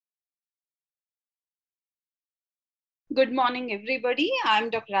Good morning, everybody. I'm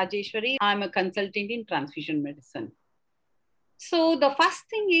Dr. Rajeshwari. I'm a consultant in transfusion medicine. So the first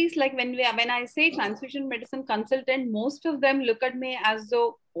thing is like when I say transfusion medicine consultant, most of them look at me as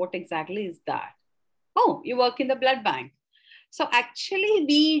though, what exactly is that? Oh, you work in the blood bank. So actually,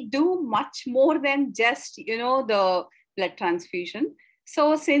 we do much more than just the blood transfusion.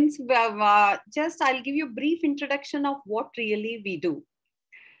 So since we have, just I'll give you a brief introduction of what really we do.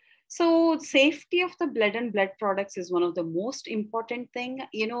 So safety of the blood and blood products is one of the most important thing.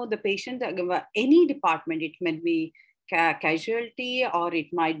 The patient, any department, it might be casualty or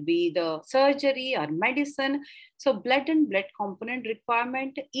it might be the surgery or medicine. So blood and blood component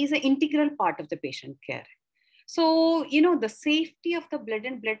requirement is an integral part of the patient care. So, the safety of the blood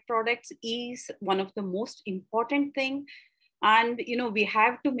and blood products is one of the most important thing. And, we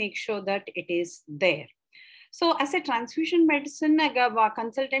have to make sure that it is there. So as a transfusion medicine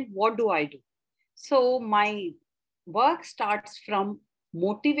consultant, what do I do? So my work starts from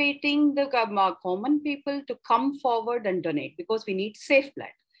motivating the common people to come forward and donate because we need safe blood.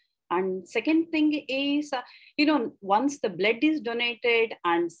 And second thing is, once the blood is donated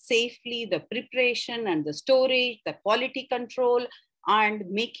and safely the preparation and the storage, the quality control, and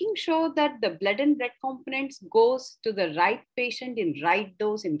making sure that the blood and blood components goes to the right patient in right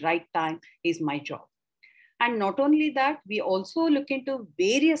dose in right time is my job. And not only that, we also look into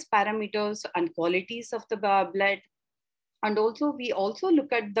various parameters and qualities of the blood. And also, we also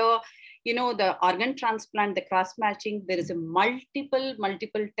look at the organ transplant, the cross matching. There is a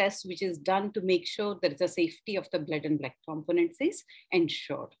multiple tests which is done to make sure there is a safety of the blood and blood components is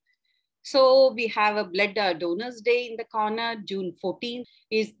ensured. So we have a blood donors day in the corner. June 14th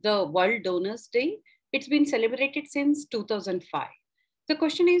is the World Donors Day. It's been celebrated since 2005. The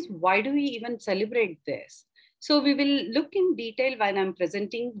question is, why do we even celebrate this? So we will look in detail when I'm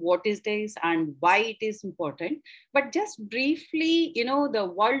presenting what is this and why it is important. But just briefly,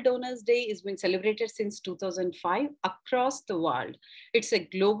 the World Donors Day has been celebrated since 2005 across the world. It's a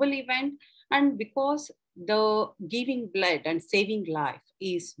global event. And because the giving blood and saving life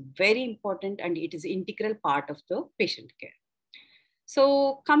is very important and it is integral part of the patient care.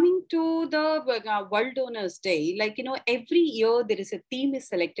 So coming to the World Donors Day, every year there is a theme is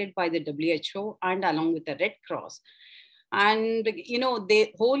selected by the WHO and along with the Red Cross. And,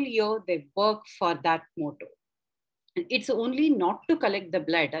 the whole year they work for that motto. It's only not to collect the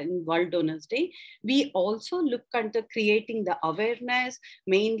blood in World Donors Day. We also look into creating the awareness,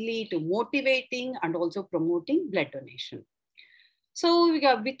 mainly to motivating and also promoting blood donation. So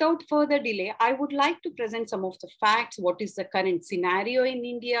without further delay, I would like to present some of the facts. What is the current scenario in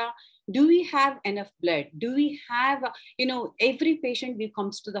India? Do we have enough blood? Do we have, every patient who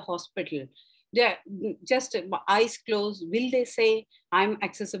comes to the hospital, they're just eyes closed, will they say, I'm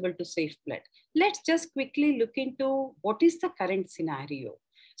accessible to safe blood? Let's just quickly look into what is the current scenario.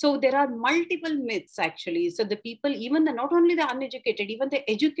 So there are multiple myths actually. So the people, even not only the uneducated, even the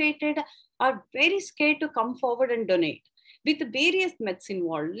educated are very scared to come forward and donate with various myths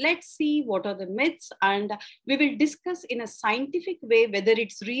involved. Let's see what are the myths and we will discuss in a scientific way whether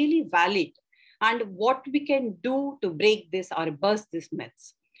it's really valid and what we can do to break this or burst these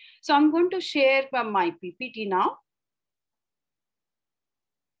myths. So I'm going to share my PPT now.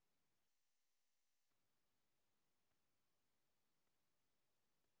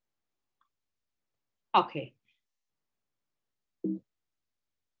 Okay.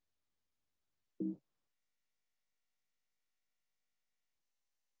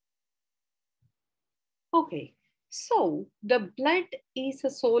 Okay. So the blood is a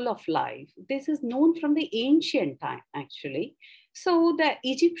soul of life. This is known from the ancient time, actually. So the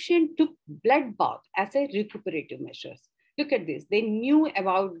Egyptian took blood bath as a recuperative measures. Look at this. They knew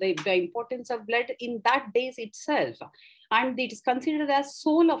about the importance of blood in that days itself. And it is considered as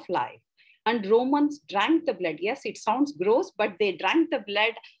soul of life. And Romans drank the blood. Yes, it sounds gross, but they drank the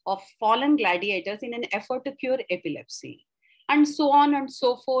blood of fallen gladiators in an effort to cure epilepsy and so on and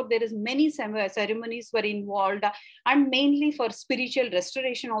so forth. There is many ceremonies were involved and mainly for spiritual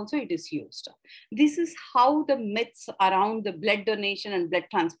restoration also it is used. This is how the myths around the blood donation and blood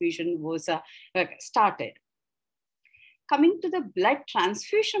transfusion was started. Coming to the blood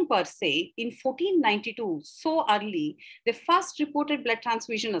transfusion per se, in 1492, so early, the first reported blood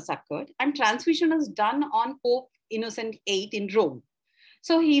transfusion has occurred and transfusion was done on Pope Innocent VIII in Rome.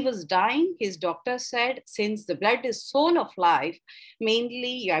 So he was dying. His doctor said, since the blood is soul of life,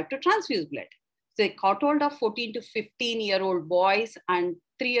 mainly you have to transfuse blood. So they caught hold of 14 to 15-year-old boys and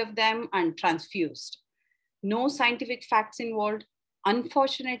 3 of them and transfused. No scientific facts involved.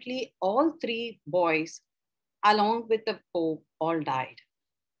 Unfortunately, all 3 boys, along with the Pope, all died.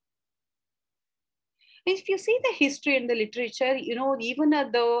 If you see the history and the literature, even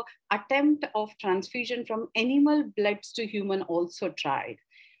the attempt of transfusion from animal bloods to human also tried.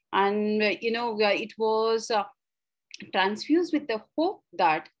 And, it was transfused with the hope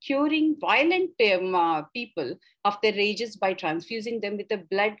that curing violent people of their rages by transfusing them with the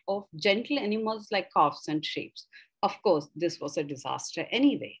blood of gentle animals like calves and sheep. Of course, this was a disaster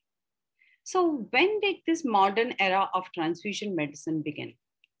anyway. So when did this modern era of transfusion medicine begin?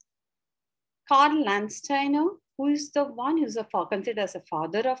 Karl Landsteiner, who is the one who's considered as a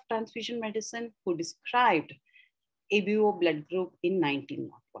father of transfusion medicine, who described ABO blood group in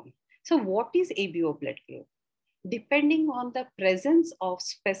 1901. So what is ABO blood group? Depending on the presence of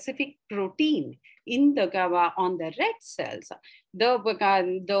specific protein in the GABA on the red cells, the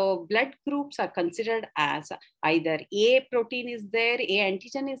blood groups are considered as either A protein is there, A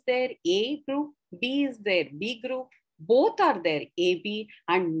antigen is there, A group, B is there, B group, both are there, AB,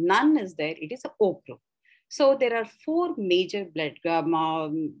 and none is there, it is O group. So there are four major blood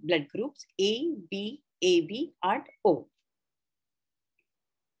groups, A, B, AB, and O.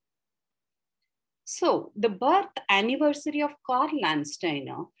 So the birth anniversary of Karl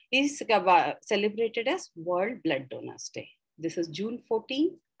Landsteiner is celebrated as World Blood Donors Day. This is June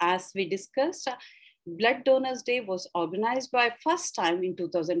 14th. As we discussed, Blood Donors Day was organized by first time in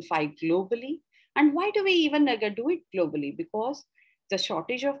 2005 globally. And why do we even do it globally? Because the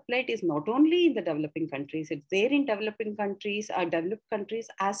shortage of blood is not only in the developing countries, it's there in developing countries, developed countries,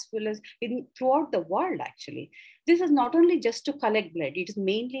 as well as throughout the world, actually. This is not only just to collect blood, it is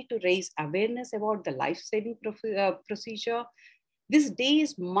mainly to raise awareness about the life-saving procedure. This day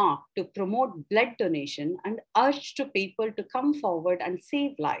is marked to promote blood donation and urge to people to come forward and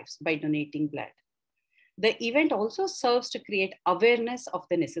save lives by donating blood. The event also serves to create awareness of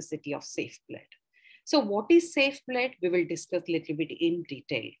the necessity of safe blood. So what is safe blood? We will discuss a little bit in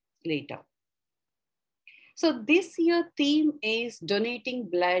detail later. So this year theme is donating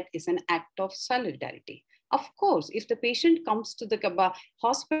blood is an act of solidarity. Of course, if the patient comes to the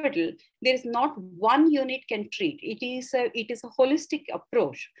hospital, there is not one unit can treat. It is a holistic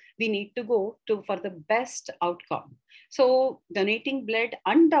approach. We need to go for the best outcome. So donating blood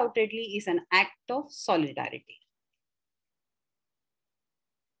undoubtedly is an act of solidarity.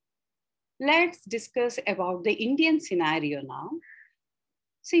 Let's discuss about the Indian scenario now.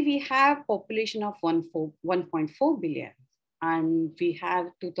 See, we have population of 1.4 billion, and we have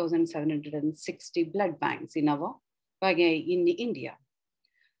 2,760 blood banks in India.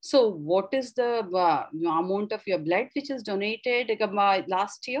 So what is the amount of your blood which is donated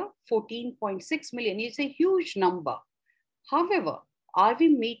last year? 14.6 million. It's a huge number. However, are we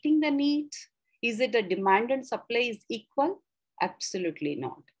meeting the needs? Is it the demand and supply is equal? Absolutely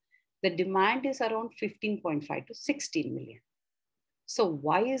not. The demand is around 15.5 to 16 million. So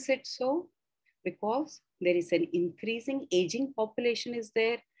why is it so? Because there is an increasing aging population is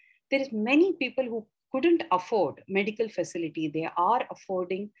there. There is many people who couldn't afford medical facility. They are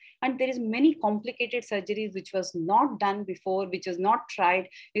affording, and there is many complicated surgeries which was not done before, which is not tried,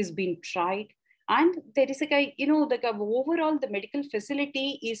 is being tried. And there is overall the medical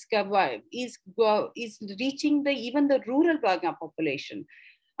facility is reaching even the rural population.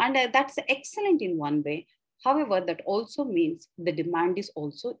 And that's excellent in one way. However, that also means the demand is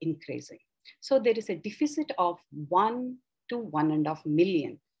also increasing. So there is a deficit of 1 to 1.5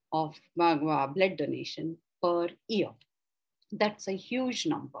 million of blood donation per year. That's a huge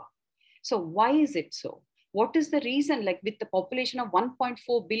number. So why is it so? What is the reason? Like with the population of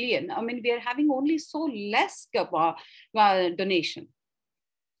 1.4 billion, I mean, we are having only so less donation.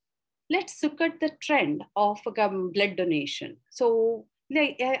 Let's look at the trend of blood donation. So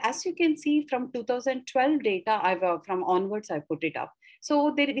as you can see from 2012 data, from onwards, I put it up.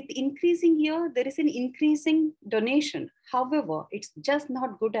 So with increasing year, there is an increasing donation. However, it's just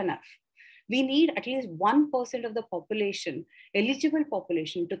not good enough. We need at least 1% of the population, eligible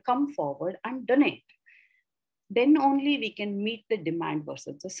population, to come forward and donate. Then only we can meet the demand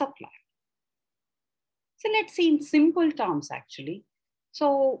versus the supply. So let's see in simple terms, actually.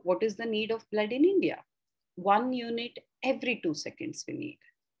 So what is the need of blood in India? 1 unit every 2 seconds we need.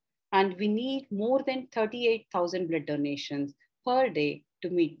 And we need more than 38,000 blood donations per day to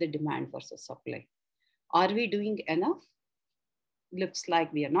meet the demand versus supply. Are we doing enough? Looks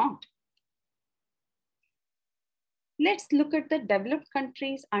like we are not. Let's look at the developed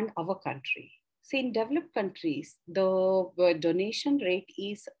countries and our country. See, in developed countries, the donation rate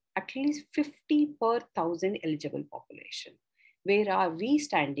is at least 50 per 1,000 eligible population. Where are we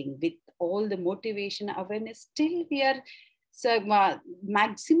standing with all the motivation, awareness? Still we are So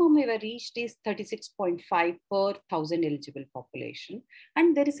maximum ever reached is 36.5 per thousand eligible population.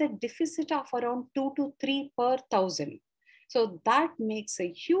 And there is a deficit of around 2 to 3 per thousand. So that makes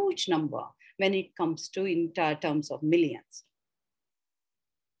a huge number when it comes to in terms of millions.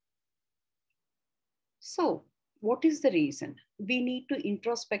 So what is the reason? We need to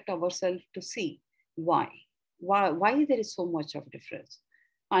introspect ourselves to see why. Why there is so much of difference.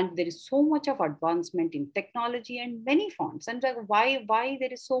 And there is so much of advancement in technology and many forms. And why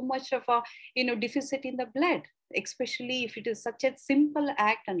there is so much of a deficit in the blood, especially if it is such a simple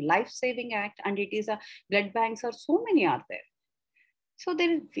act and life-saving act, and it is a blood banks are so many are there. So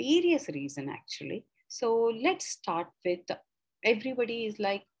there is various reason actually. So let's start with, everybody is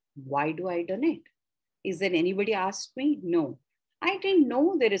like, why do I donate? Is there anybody asked me? No. I didn't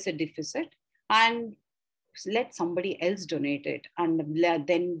know there is a deficit, and let somebody else donate it, and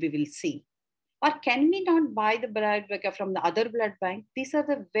then we will see. Or can we not buy the blood from the other blood bank? These are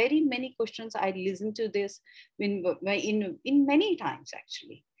the very many questions I listen to this in many times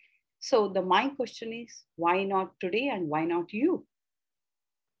actually. So my question is, why not today and why not you?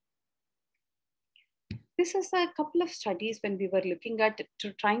 This is a couple of studies when we were looking at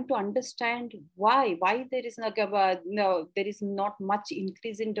trying to understand why there is there is not much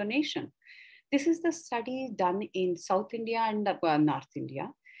increase in donation. This is the study done in South India and North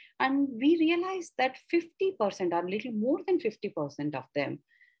India, and we realized that 50% or little more than 50% of them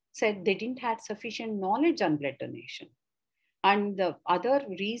said they didn't have sufficient knowledge on blood donation. And the other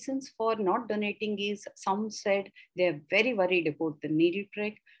reasons for not donating is, some said they're very worried about the needle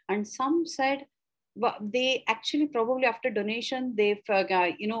prick, and some said but they actually probably after donation they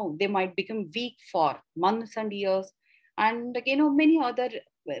might become weak for months and years, and many other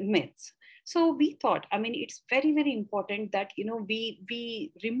myths. So we thought, I mean, it's very very important that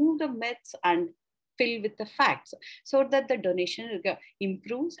we remove the myths and fill with the facts so that the donation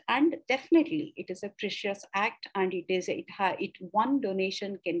improves. And definitely it is a precious act, and it one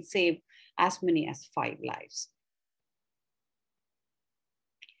donation can save as many as 5 lives.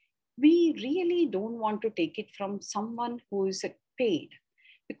 We really don't want to take it from someone who is paid,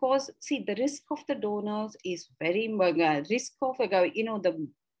 because see, the risk of the donors is very risk of the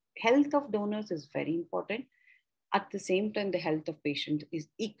health of donors is very important. At the same time, the health of patient is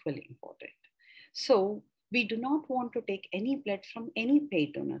equally important. So we do not want to take any blood from any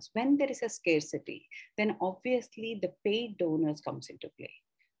paid donors. When there is a scarcity, then obviously the paid donors comes into play.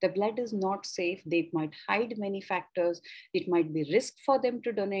 The blood is not safe. They might hide many factors. It might be risk for them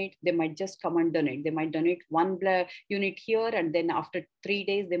to donate. They might just come and donate. They might donate one blood unit here, and then after 3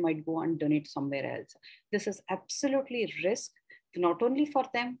 days, they might go and donate somewhere else. This is absolutely risk, not only for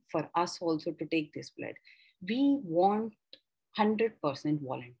them, for us also to take this blood. We want 100%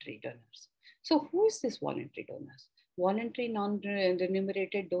 voluntary donors. So who is this voluntary donors? Voluntary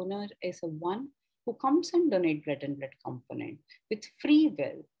non-remunerated donor is a one who comes and donate blood and blood component with free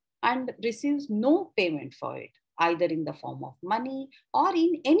will and receives no payment for it, either in the form of money or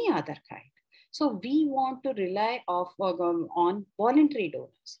in any other kind. So we want to rely on voluntary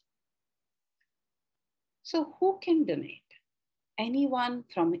donors. So who can donate? Anyone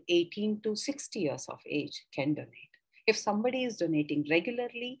from 18 to 60 years of age can donate. If somebody is donating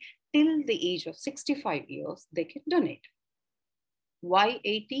regularly till the age of 65 years, they can donate. Why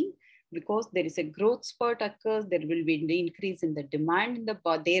 18? Because there is a growth spurt occurs, there will be an increase in the demand in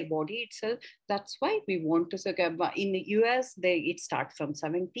their body itself. That's why we want to, in the US, it starts from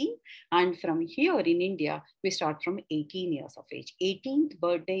 17, and from here in India, we start from 18 years of age. 18th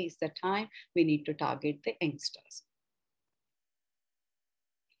birthday is the time we need to target the youngsters.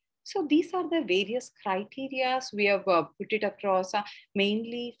 So these are the various criteria we have put it across,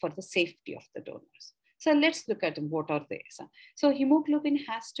 mainly for the safety of the donors. So let's look at what are these. So hemoglobin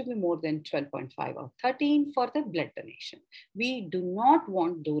has to be more than 12.5 or 13 for the blood donation. We do not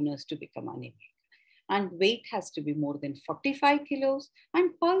want donors to become anemic. And weight has to be more than 45 kilos,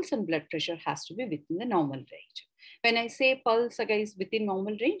 and pulse and blood pressure has to be within the normal range. When I say pulse is within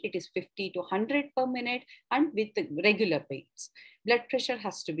normal range, it is 50 to 100 per minute and with the regular beats. Blood pressure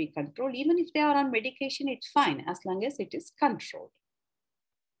has to be controlled. Even if they are on medication, it's fine as long as it is controlled.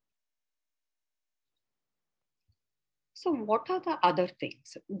 So what are the other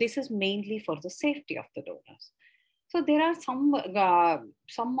things? This is mainly for the safety of the donors. So there are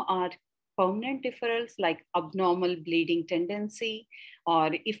some are permanent deferrals like abnormal bleeding tendency,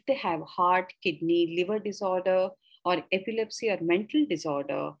 or if they have heart, kidney, liver disorder, or epilepsy or mental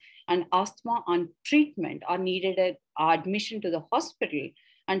disorder, and asthma on treatment or needed an admission to the hospital,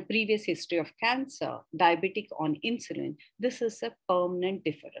 and previous history of cancer, diabetic on insulin, this is a permanent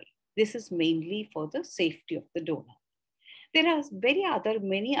deferral. This is mainly for the safety of the donor. There are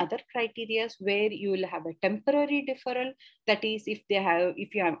many other criteria where you will have a temporary deferral. That is, if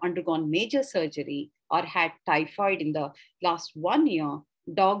you have undergone major surgery or had typhoid in the last 1 year,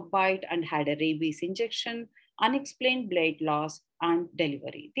 dog bite and had a rabies injection, unexplained blood loss, and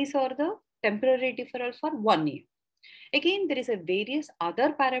delivery. These are the temporary deferral for 1 year. Again, there is a various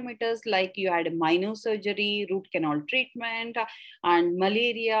other parameters like you had a minor surgery, root canal treatment, and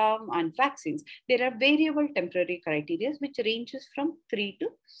malaria and vaccines. There are variable temporary criteria which ranges from 3 to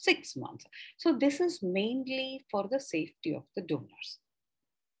 6 months. So this is mainly for the safety of the donors.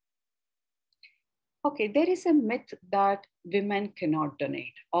 Okay, there is a myth that women cannot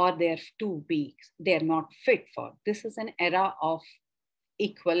donate or they're too weak, they're not fit for. This is an era of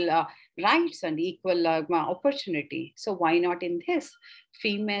equal rights and equal opportunity. So why not in this?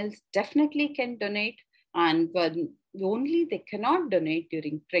 Females definitely can donate, and only they cannot donate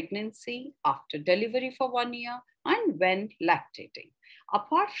during pregnancy, after delivery for 1 year, and when lactating.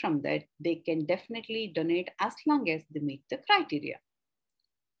 Apart from that, they can definitely donate as long as they meet the criteria.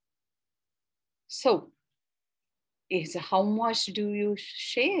 So, is how much do you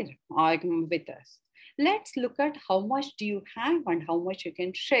share with us? Let's look at how much do you have and how much you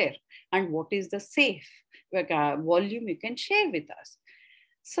can share, and what is the safe volume you can share with us.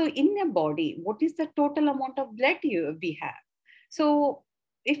 So in a body, what is the total amount of blood we have? So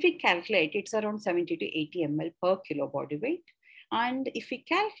if we calculate, it's around 70 to 80 ml per kilo body weight. And if we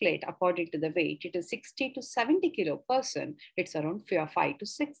calculate according to the weight, it is 60 to 70 kilo person, it's around 5 to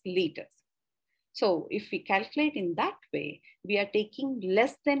 6 liters. So if we calculate in that way, we are taking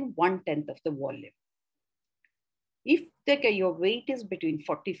less than 1/10 of the volume. If your weight is between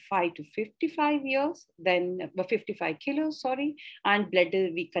 45 to 55 years, then 55 kilos, sorry, and blood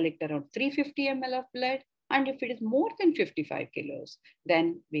we collect around 350 ml of blood. And if it is more than 55 kilos,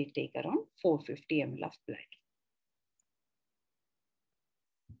 then we take around 450 ml of blood.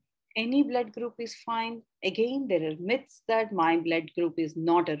 Any blood group is fine. Again, there are myths that my blood group is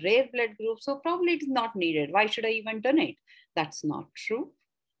not a rare blood group, so probably it is not needed. Why should I even donate? That's not true.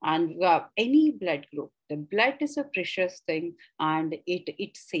 And any blood group, the blood is a precious thing and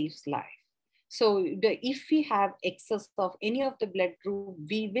it saves life. So if we have excess of any of the blood group,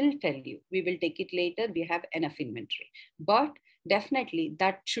 we will tell you, we will take it later, we have enough inventory. But definitely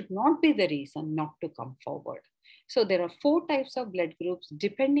that should not be the reason not to come forward. So there are 4 types of blood groups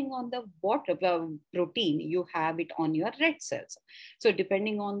depending on the what protein you have it on your red cells. So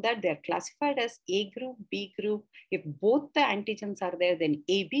depending on that, they're classified as A group, B group. If both the antigens are there, then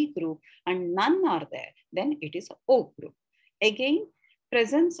AB group, and none are there, then it is O group. Again,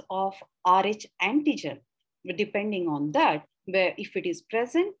 presence of Rh antigen, depending on that, where if it is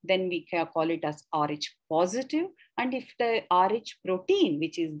present, then we can call it as Rh positive. And if the Rh protein,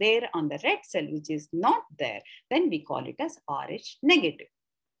 which is there on the red cell, which is not there, then we call it as Rh negative.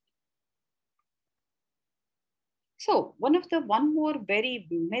 So one more very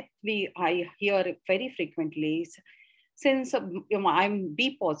myth I hear very frequently is, since I'm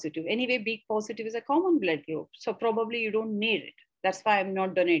B positive, anyway, B positive is a common blood group, so probably you don't need it. That's why I'm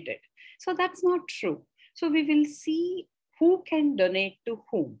not donated. So that's not true. So we will see who can donate to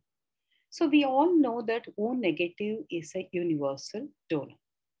whom. So we all know that O negative is a universal donor.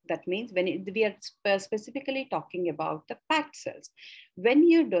 That means when we are specifically talking about the packed cells, when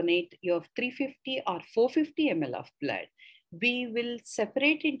you donate your 350 or 450 ml of blood, we will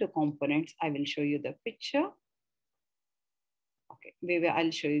separate into components. I will show you the picture. Okay,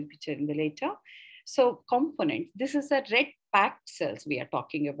 I'll show you the picture in the later. So component, this is a red packed cells we are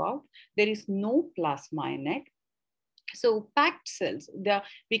talking about. There is no plasma in it. So packed cells,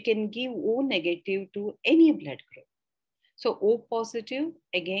 we can give O negative to any blood group. So O positive,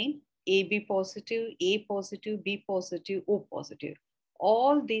 again, AB positive, A positive, B positive, O positive.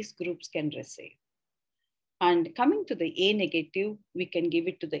 All these groups can receive. And coming to the A negative, we can give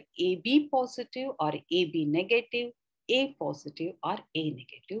it to the AB positive or AB negative, A positive or A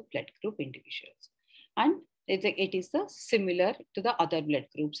negative blood group individuals. And it is similar to the other blood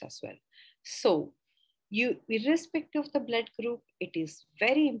groups as well. So irrespective of the blood group, it is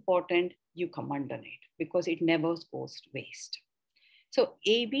very important you come and donate because it never goes to waste. So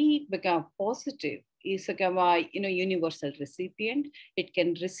AB positive is a universal recipient. It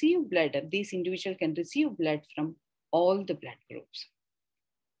can receive blood. These individuals can receive blood from all the blood groups.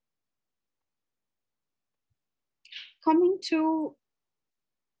 Coming to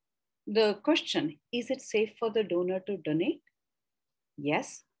the question, is it safe for the donor to donate?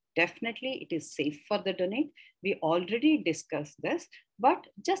 Yes, definitely it is safe for the donate. We already discussed this, but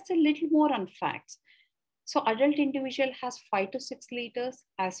just a little more on facts. So adult individual has 5 to 6 liters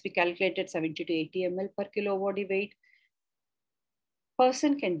as we calculated 70 to 80 ml per kilo body weight.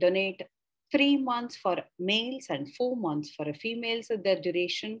 person can donate 3 months for males and 4 months for a female, so their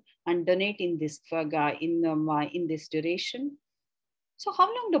duration, and donate in this in this duration. So how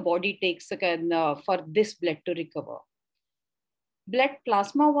long the body takes for this blood to recover? Blood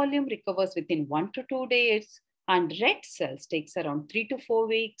plasma volume recovers within 1 to 2 days, and red cells takes around 3 to 4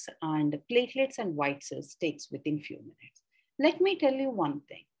 weeks, and platelets and white cells takes within few minutes. Let me tell you one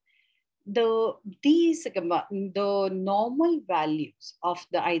thing. The normal values of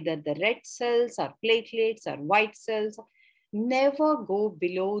the either the red cells or platelets or white cells never go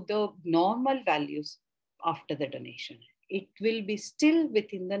below the normal values after the donation. It will be still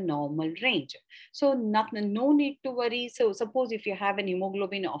within the normal range. So no need to worry. So suppose if you have an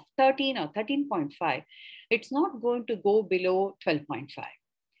hemoglobin of 13 or 13.5, it's not going to go below 12.5.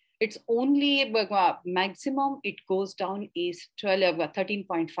 It's only maximum it goes down is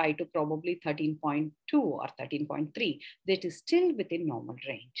 13.5 to probably 13.2 or 13.3. That is still within normal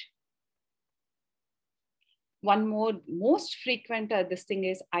range. One more most frequent this thing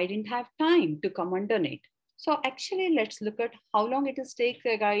is, I didn't have time to come and donate. So actually, let's look at how long it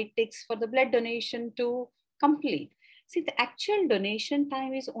takes for the blood donation to complete. See, the actual donation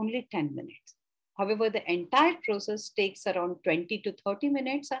time is only 10 minutes. However, the entire process takes around 20 to 30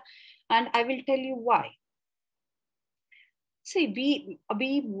 minutes, and I will tell you why. See,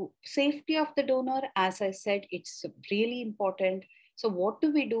 safety of the donor, as I said, it's really important. So what do?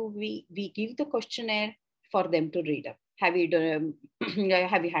 We give the questionnaire for them to read up. Have you done,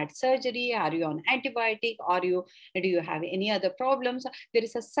 have you had surgery? Are you on antibiotic? Do you have any other problems? There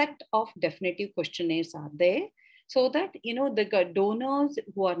is a set of definitive questionnaires are there, so that the donors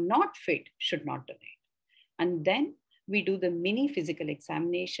who are not fit should not donate. And then we do the mini physical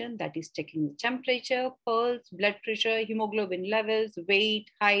examination, that is checking the temperature, pulse, blood pressure, hemoglobin levels,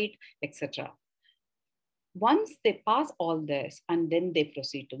 weight, height, etc. Once they pass all this, and then they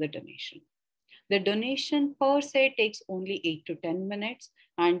proceed to the donation. The donation per se takes only 8 to 10 minutes,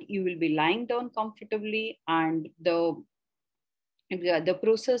 and you will be lying down comfortably, and the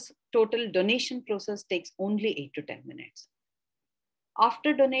total donation process takes only 8 to 10 minutes.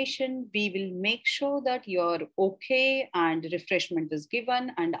 After donation, we will make sure that you're okay and refreshment is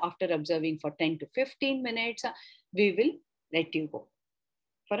given. And after observing for 10 to 15 minutes, we will let you go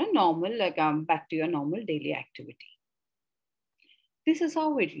for a normal, back to your normal daily activity. This is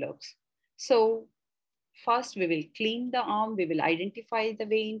how it looks. So first, we will clean the arm. We will identify the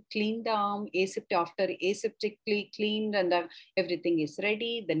vein, clean the arm, after aseptically cleaned, and everything is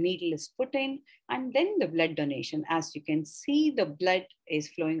ready. The needle is put in, and then the blood donation. As you can see, the blood is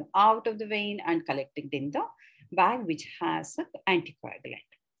flowing out of the vein and collected in the bag, which has an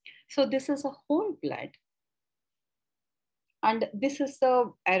anticoagulant. So this is a whole blood. And this is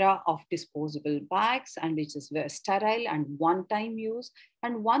the era of disposable bags, and which is very sterile and one-time use.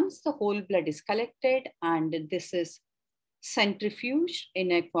 And once the whole blood is collected, and this is centrifuge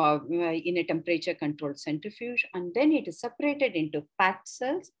in a temperature-controlled centrifuge, and then it is separated into packed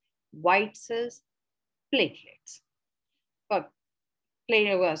cells, white cells, platelets.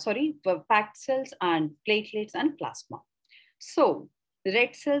 Packed cells and platelets and plasma. So the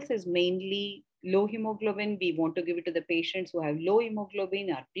red cells is mainly low hemoglobin. We want to give it to the patients who have low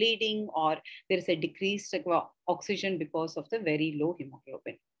hemoglobin, are bleeding, or there is a decreased oxygen because of the very low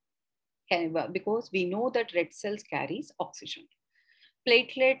hemoglobin. Because we know that red cells carries oxygen.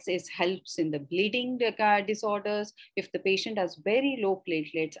 Platelets helps in the bleeding disorders. If the patient has very low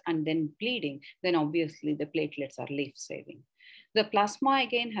platelets and then bleeding, then obviously the platelets are life-saving. The plasma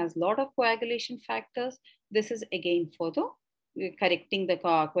again has a lot of coagulation factors. This is again for the correcting the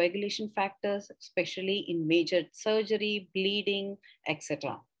coagulation factors, especially in major surgery, bleeding,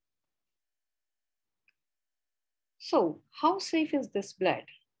 etc. So how safe is this blood?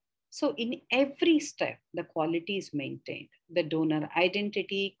 So in every step, the quality is maintained. The donor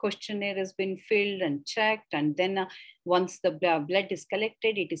identity questionnaire has been filled and checked. And then once the blood is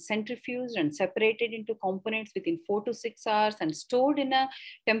collected, it is centrifuged and separated into components within 4 to 6 hours and stored in a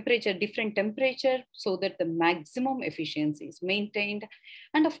different temperature, so that the maximum efficiency is maintained.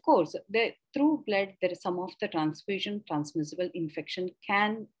 And of course, through blood, there is some of the transmissible infection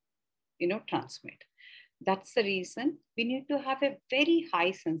can, transmit. That's the reason we need to have a very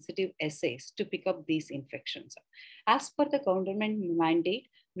high sensitive assays to pick up these infections. As per the government mandate,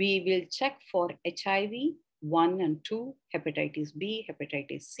 we will check for HIV 1 and 2, hepatitis B,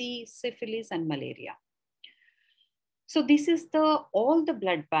 hepatitis C, syphilis, and malaria. So this is all the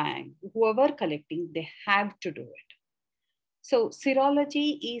blood bank, whoever collecting, they have to do it. So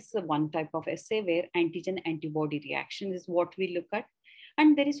serology is one type of assay where antigen antibody reaction is what we look at.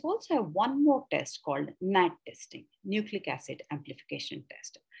 And there is also one more test called NAT testing, nucleic acid amplification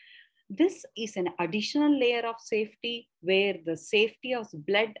test. This is an additional layer of safety where the safety of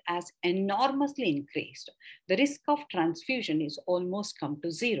blood has enormously increased. The risk of transfusion is almost come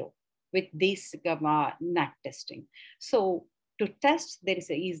to zero with this NAT testing. So to test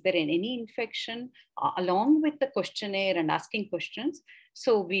is there any infection along with the questionnaire and asking questions.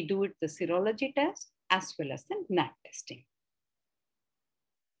 So we do it the serology test as well as the NAT testing.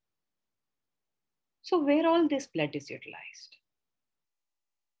 So where all this blood is utilized?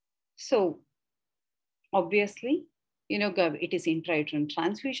 So obviously, it is intrauterine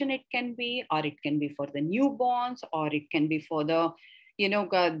transfusion, it can be, or it can be for the newborns, or it can be for the,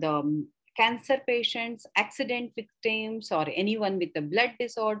 the cancer patients, accident victims, or anyone with the blood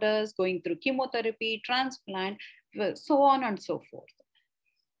disorders going through chemotherapy, transplant, so on and so forth.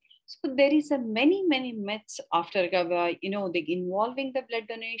 So there is a many myths after the involving the blood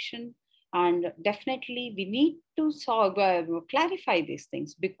donation, and definitely we need to clarify these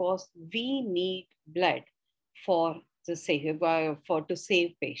things because we need blood for to save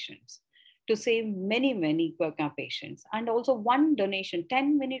patients, to save many patients. And also one donation,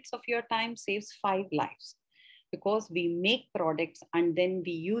 10 minutes of your time saves 5 lives, because we make products and then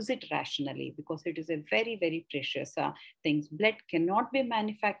we use it rationally, because it is a very precious thing. Blood cannot be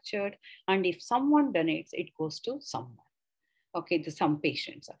manufactured, and if someone donates, it goes to someone, okay, to some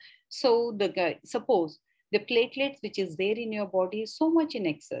patients. So suppose the platelets which is there in your body is so much in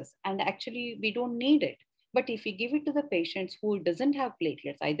excess, and actually we don't need it. But if we give it to the patients who doesn't have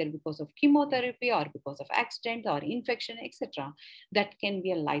platelets, either because of chemotherapy or because of accident or infection, etc., that can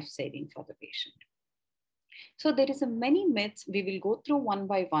be a life saving for the patient. So there is a many myths. We will go through one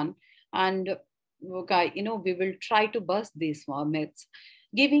by one, and we will try to bust these myths.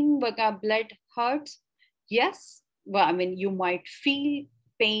 Giving blood hurts. Yes, well, I mean, you might feel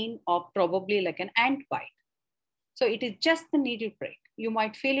pain or probably like an ant bite. So it is just the needle prick. You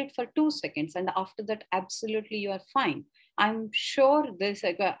might feel it for 2 seconds, and after that, absolutely you are fine. I'm sure this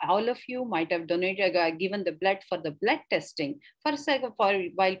all of you might have donated, given the blood for the blood testing for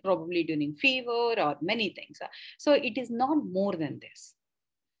while probably during fever or many things. So it is not more than this.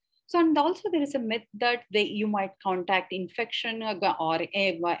 So, and also there is a myth that you might contact infection or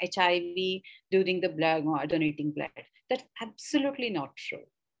HIV during the blood or donating blood. That's absolutely not true.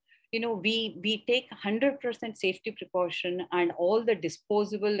 We take 100% safety precaution, and all the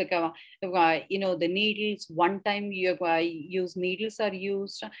disposable, the needles, one time use needles are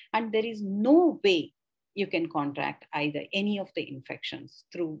used, and there is no way you can contract either any of the infections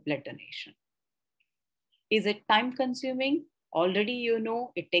through blood donation. Is it time consuming? Already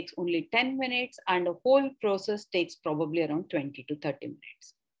it takes only 10 minutes, and the whole process takes probably around 20 to 30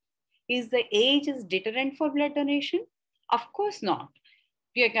 minutes. Is the age is deterrent for blood donation? Of course not.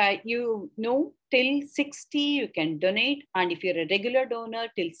 Till 60 you can donate, and if you're a regular donor,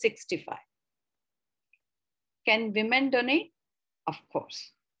 till 65. Can women donate? Of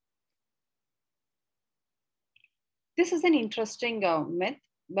course. This is an interesting myth,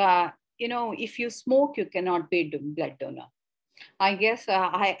 but if you smoke, you cannot be a blood donor. I guess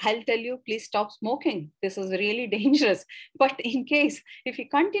I'll tell you, please stop smoking. This is really dangerous. But in case, if he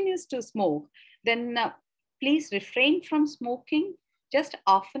continues to smoke, then please refrain from smoking just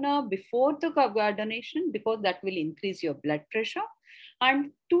half an hour before the donation, because that will increase your blood pressure,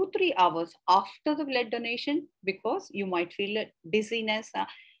 and 2-3 hours after the blood donation, because you might feel dizziness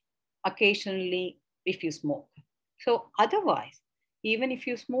occasionally if you smoke. So otherwise, even if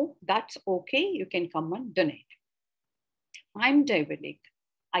you smoke, that's okay. You can come and donate. I'm diabetic,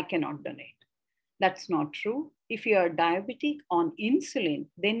 I cannot donate. That's not true. If you are diabetic on insulin,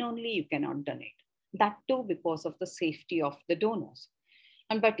 then only you cannot donate. That too because of the safety of the donors.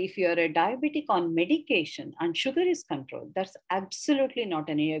 But if you're a diabetic on medication and sugar is controlled, that's absolutely not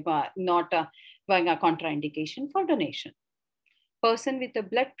a contraindication for donation. Person with a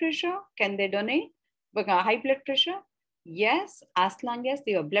blood pressure, can they donate? High blood pressure? Yes, as long as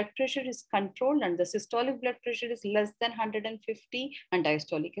your blood pressure is controlled and the systolic blood pressure is less than 150 and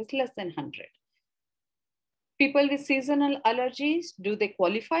diastolic is less than 100. People with seasonal allergies, do they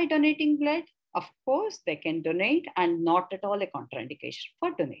qualify donating blood? Of course, they can donate, and not at all a contraindication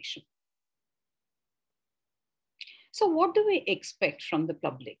for donation. So what do we expect from the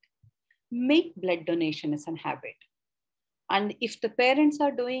public? Make blood donation as a habit. And if the parents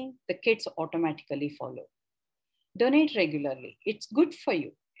are doing, the kids automatically follow. Donate regularly. It's good for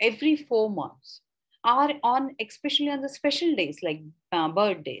you. Every 4 months. Or especially on the special days like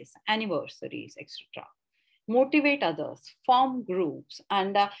birthdays, anniversaries, etc. motivate others, form groups.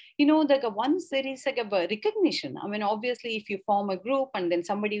 And, like once there is like a recognition, I mean, obviously, if you form a group and then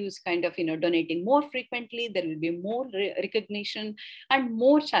somebody who's kind of, donating more frequently, there will be more recognition and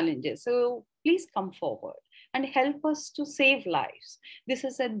more challenges. So please come forward and help us to save lives. This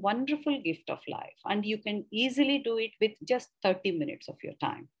is a wonderful gift of life, and you can easily do it with just 30 minutes of your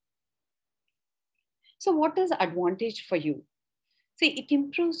time. So, what is advantage for you? See, it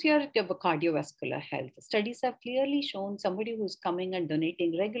improves your cardiovascular health. Studies have clearly shown somebody who's coming and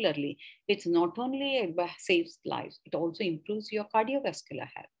donating regularly, it's not only saves lives, it also improves your cardiovascular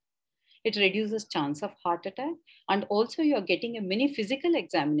health. It reduces chance of heart attack, and also you're getting a mini physical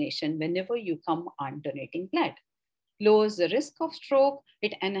examination whenever you come on donating blood. Lowers the risk of stroke.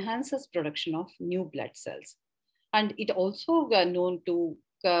 It enhances production of new blood cells, and it also known to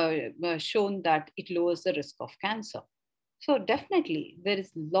shown that it lowers the risk of cancer. So definitely there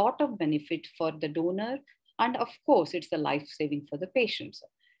is a lot of benefit for the donor, and of course it's a life saving for the patients.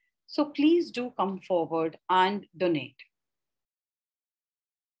 So please do come forward and donate.